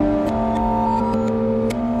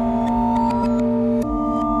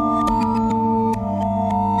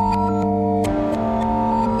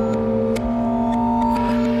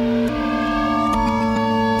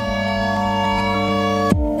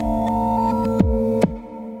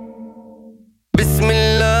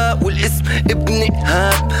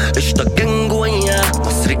اشتاق كان جوايا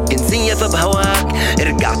مصر الجنسية فبهواك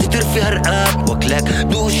رجعت ترفي هرقاك واكلاك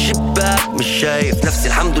دوق الشباك مش شايف نفسي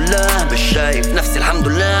الحمد لله مش شايف نفسي الحمد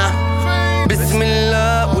لله بسم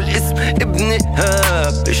الله والاسم ابن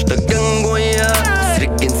هاب اشتاق كان جوايا مصر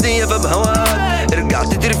الجنسية فبهواك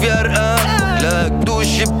رجعت ترفي هرقاك واكلاك دوق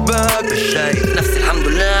الشباك مش شايف نفسي الحمد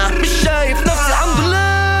لله مش شايف نفسي الحمد لله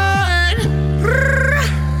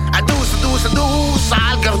ادوس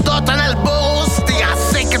عالجردات انا البوس تيجي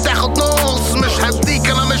عالسكة تاخد نص مش هديك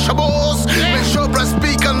انا مش هبوس من شبرا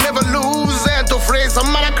سبيكر نيفر لوز انتو فريز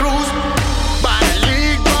اما انا كروز بعد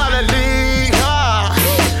ليك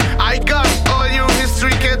I got all your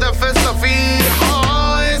history كده في الصفيح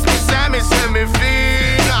اسمي سامي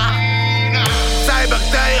فينا سايبك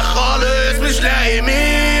تايه خالص مش لاقي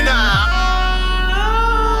مينا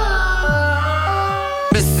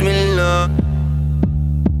بسم الله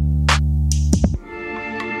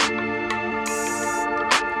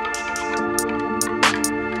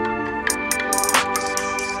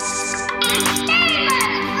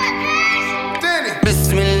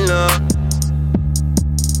بسم الله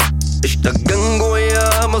اشتاق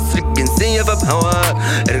جوايا مصر الجنسية فبهواك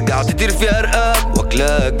رجعت تطير في ارقاك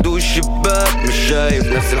واكلاك دوق الشباك مش شايف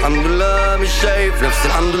نفسي الحمد لله مش شايف نفسي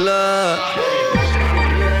الحمد لله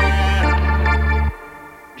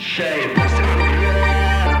مش شايف نفسي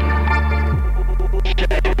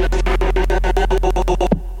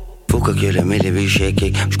فوقك يا رمي اللي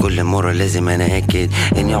بيشاكك مش كل مرة لازم انا اكد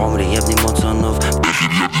اني عمري يا ابني ما اتصنف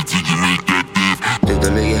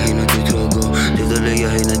تفضل ليا هنا تتراجع تفضل ليا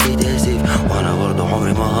هنا تتاسف وانا برضه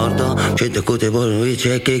عمري ما هرضى مش انت كنت برضه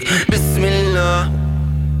بتشكك بسم الله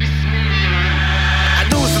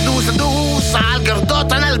ادوس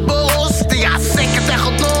عالجردات انا البوس تيجي عالسكة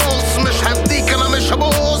تاخد نص مش هديك انا مش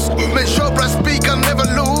هبوس من شبرا سبيكر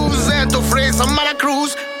نيفر لوز انتو فريز اما انا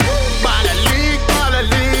كروز بعد ليك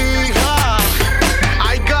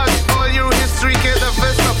I got all your history كده في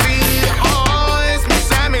الصفيح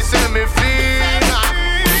اسمي سامي فينا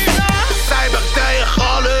سايبك تايه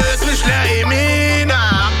خالص مش لاقي مينا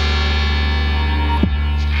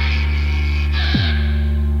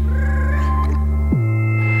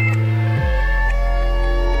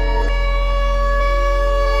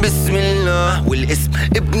بسم الله والاسم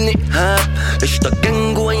ابن هاب اشتاق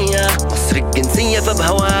كان جوايا مصر الجنسية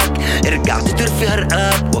فبهواك رجعت ترفي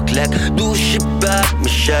هرقاك واكلاك دوق الشباك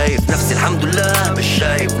مش شايف نفسي الحمد لله مش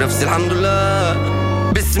شايف نفسي الحمد لله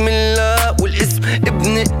بسم الله والاسم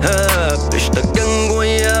ابن هاب اشتاق كان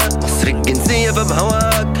جوايا مصر الجنسية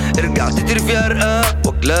فبهواك رجعت ترفي هرقاك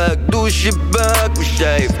واكلاك دوق الشباك مش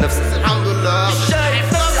شايف نفسي الحمد لله مش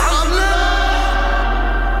شايف